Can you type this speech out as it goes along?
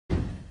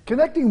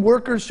Connecting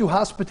workers to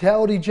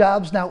hospitality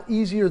jobs now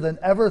easier than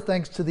ever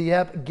thanks to the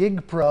app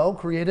Gig Pro,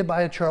 created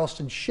by a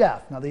Charleston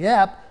chef. Now the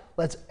app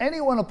lets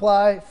anyone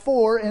apply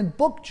for and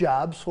book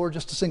jobs for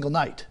just a single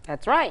night.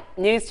 That's right.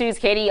 News 2's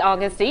Katie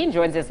Augustine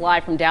joins us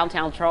live from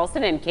downtown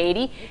Charleston. And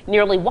Katie,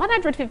 nearly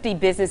 150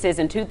 businesses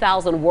and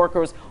 2,000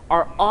 workers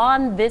are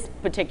on this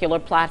particular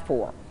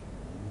platform.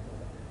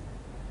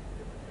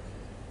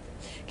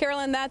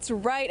 Carolyn, that's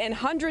right, and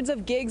hundreds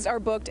of gigs are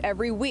booked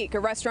every week. A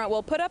restaurant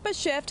will put up a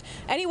shift,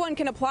 anyone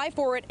can apply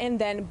for it and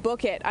then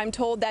book it. I'm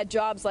told that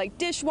jobs like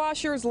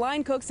dishwashers,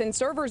 line cooks, and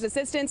servers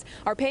assistants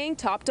are paying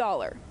top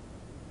dollar.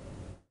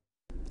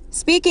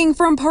 Speaking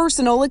from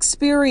personal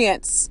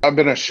experience, I've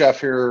been a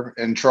chef here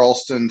in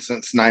Charleston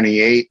since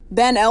 '98.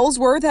 Ben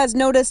Ellsworth has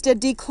noticed a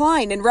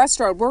decline in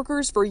restaurant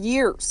workers for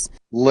years.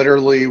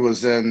 Literally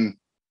was in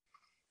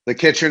the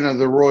kitchen of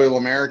the Royal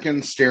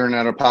American staring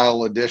at a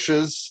pile of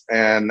dishes,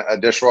 and a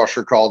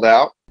dishwasher called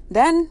out.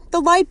 Then the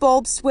light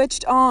bulb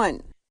switched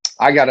on.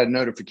 I got a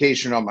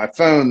notification on my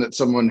phone that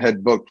someone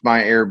had booked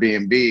my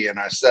Airbnb, and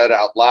I said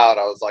out loud,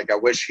 I was like, I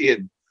wish he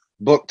had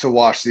booked to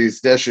wash these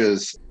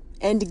dishes.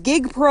 And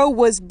Gig Pro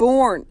was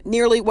born.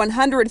 Nearly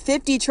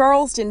 150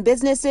 Charleston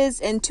businesses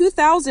and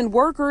 2,000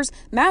 workers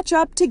match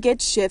up to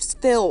get shifts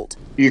filled.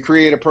 You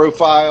create a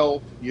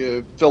profile,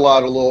 you fill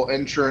out a little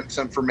insurance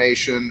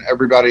information.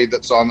 Everybody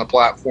that's on the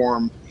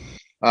platform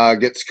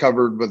gets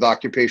covered with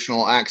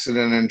occupational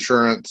accident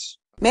insurance.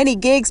 Many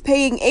gigs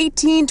paying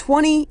 $18,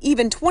 $20,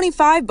 even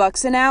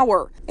 $25 an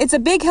hour. It's a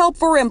big help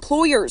for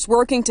employers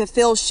working to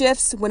fill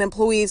shifts when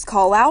employees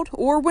call out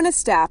or when a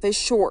staff is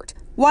short.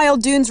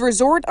 Wild Dunes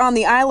Resort on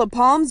the Isle of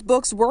Palms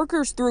books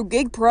workers through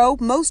Gig Pro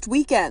most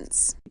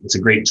weekends. It's a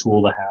great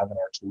tool to have in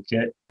our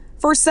toolkit.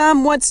 For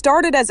some, what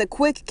started as a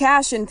quick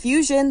cash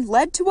infusion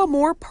led to a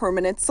more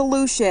permanent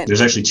solution.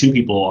 There's actually two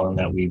people on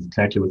that we've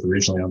connected with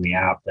originally on the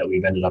app that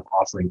we've ended up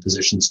offering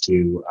positions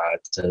to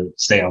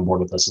stay on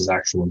board with us as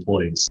actual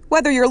employees.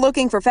 Whether you're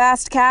looking for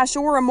fast cash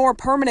or a more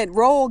permanent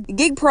role,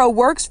 Gig Pro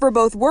works for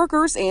both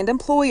workers and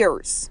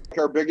employers.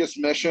 Our biggest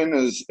mission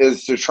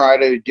is to try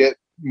to get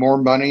more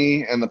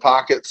money in the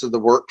pockets of the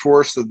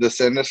workforce of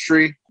this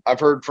industry. I've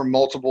heard from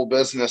multiple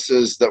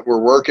businesses that we're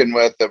working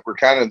with that we're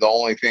kind of the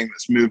only thing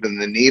that's moving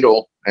the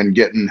needle and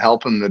getting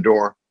help in the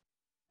door.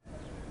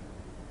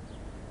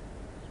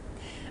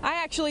 I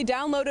actually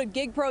downloaded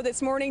Gig Pro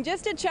this morning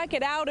just to check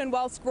it out, and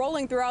while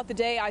scrolling throughout the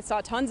day, I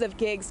saw tons of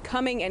gigs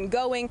coming and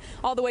going,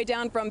 all the way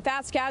down from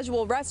fast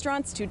casual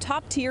restaurants to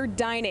top-tier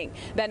dining.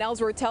 Ben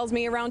Ellsworth tells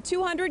me around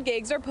 200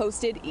 gigs are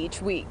posted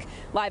each week.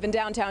 Live in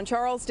downtown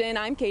Charleston,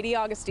 I'm Katie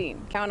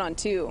Augustine. Count on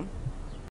 2.